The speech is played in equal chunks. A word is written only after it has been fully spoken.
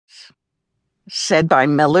Said by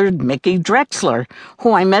Millard Mickey Drexler,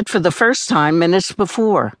 who I met for the first time minutes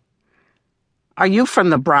before. "Are you from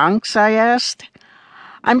the Bronx?" I asked.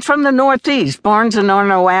 "I'm from the Northeast, Barnes and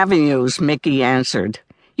Arno Avenues," Mickey answered.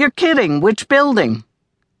 "You're kidding. Which building?"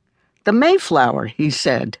 "The Mayflower," he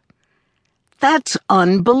said. "That's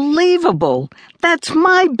unbelievable. That's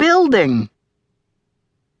my building."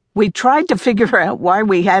 We tried to figure out why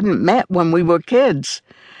we hadn't met when we were kids.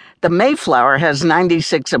 The Mayflower has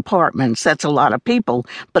 96 apartments. That's a lot of people,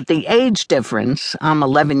 but the age difference, I'm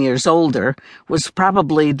 11 years older, was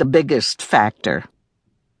probably the biggest factor.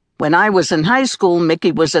 When I was in high school,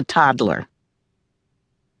 Mickey was a toddler.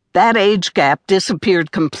 That age gap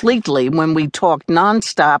disappeared completely when we talked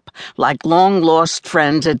nonstop like long-lost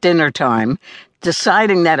friends at dinner time,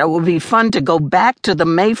 deciding that it would be fun to go back to the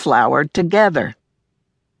Mayflower together.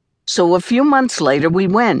 So a few months later, we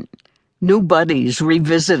went, new buddies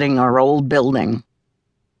revisiting our old building.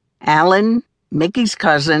 Alan, Mickey's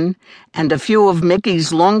cousin, and a few of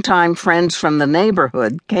Mickey's longtime friends from the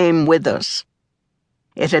neighborhood came with us.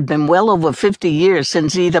 It had been well over 50 years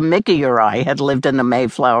since either Mickey or I had lived in the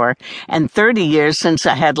Mayflower, and 30 years since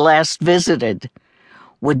I had last visited.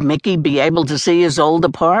 Would Mickey be able to see his old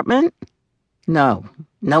apartment? No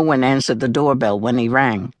one answered the doorbell when he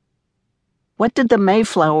rang. What did the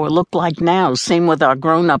Mayflower look like now, seen with our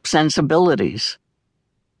grown-up sensibilities?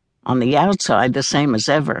 On the outside, the same as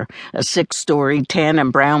ever, a 6-story tan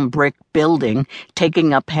and brown brick building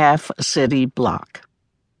taking up half a city block.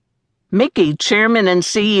 Mickey, chairman and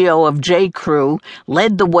CEO of J. Crew,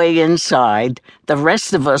 led the way inside, the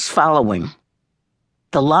rest of us following.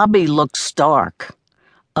 The lobby looked stark,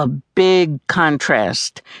 a big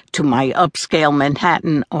contrast to my upscale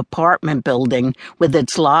Manhattan apartment building with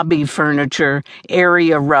its lobby furniture,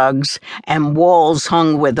 area rugs, and walls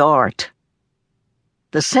hung with art.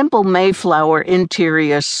 The simple Mayflower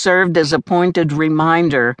interior served as a pointed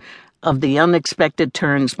reminder of the unexpected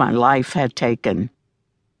turns my life had taken.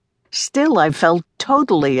 Still, I felt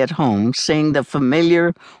totally at home seeing the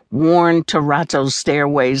familiar, worn terrazzo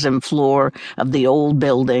stairways and floor of the old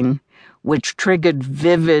building, which triggered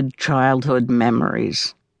vivid childhood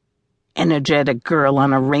memories. Energetic girl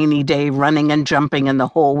on a rainy day running and jumping in the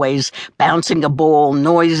hallways, bouncing a ball,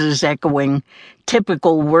 noises echoing.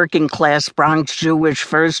 Typical working-class Bronx Jewish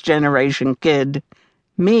first-generation kid.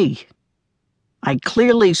 Me. I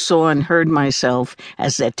clearly saw and heard myself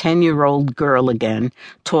as a 10-year-old girl again,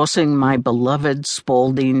 tossing my beloved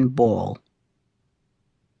Spalding ball.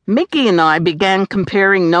 Mickey and I began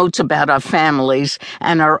comparing notes about our families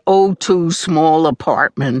and our too small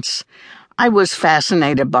apartments. I was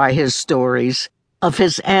fascinated by his stories, of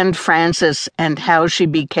his Aunt Frances and how she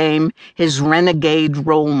became his renegade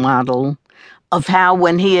role model, of how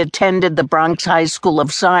when he attended the Bronx High School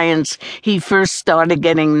of Science, he first started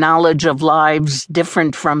getting knowledge of lives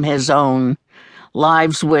different from his own.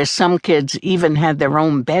 Lives where some kids even had their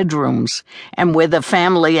own bedrooms, and where the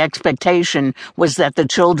family expectation was that the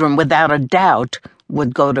children, without a doubt,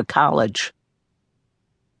 would go to college.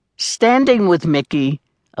 Standing with Mickey,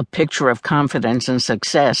 a picture of confidence and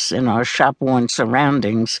success in our shop-worn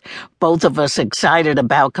surroundings, both of us excited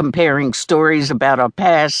about comparing stories about our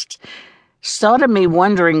past, started me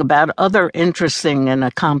wondering about other interesting and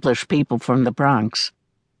accomplished people from the Bronx.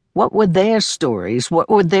 What were their stories? What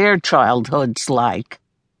were their childhoods like?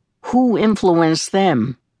 Who influenced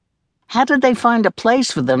them? How did they find a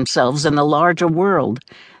place for themselves in the larger world,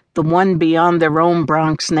 the one beyond their own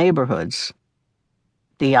Bronx neighborhoods?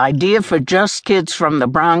 The idea for Just Kids from the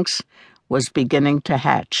Bronx was beginning to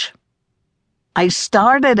hatch. I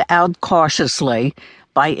started out cautiously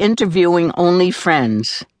by interviewing only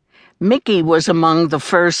friends. Mickey was among the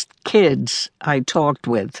first kids I talked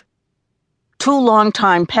with. 2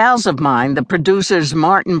 longtime pals of mine, the producers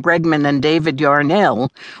Martin Bregman and David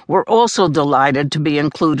Yarnell, were also delighted to be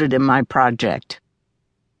included in my project.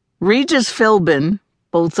 Regis Philbin,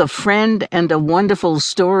 both a friend and a wonderful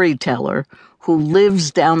storyteller who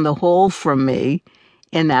lives down the hall from me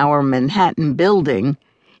in our Manhattan building,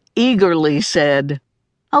 eagerly said,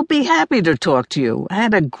 "I'll be happy to talk to you. I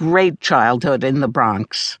had a great childhood in the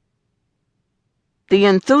Bronx." The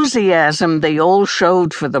enthusiasm they all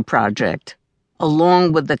showed for the project,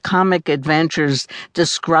 along with the comic adventures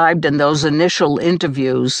described in those initial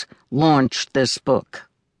interviews, launched this book.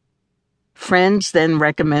 Friends then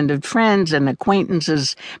recommended friends, and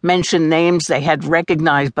acquaintances mentioned names they had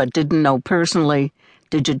recognized but didn't know personally.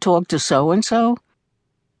 "Did you talk to so-and-so?"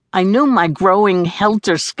 I knew my growing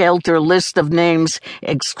helter-skelter list of names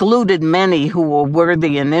excluded many who were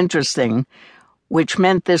worthy and interesting, which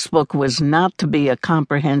meant this book was not to be a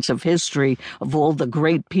comprehensive history of all the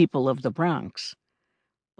great people of the Bronx.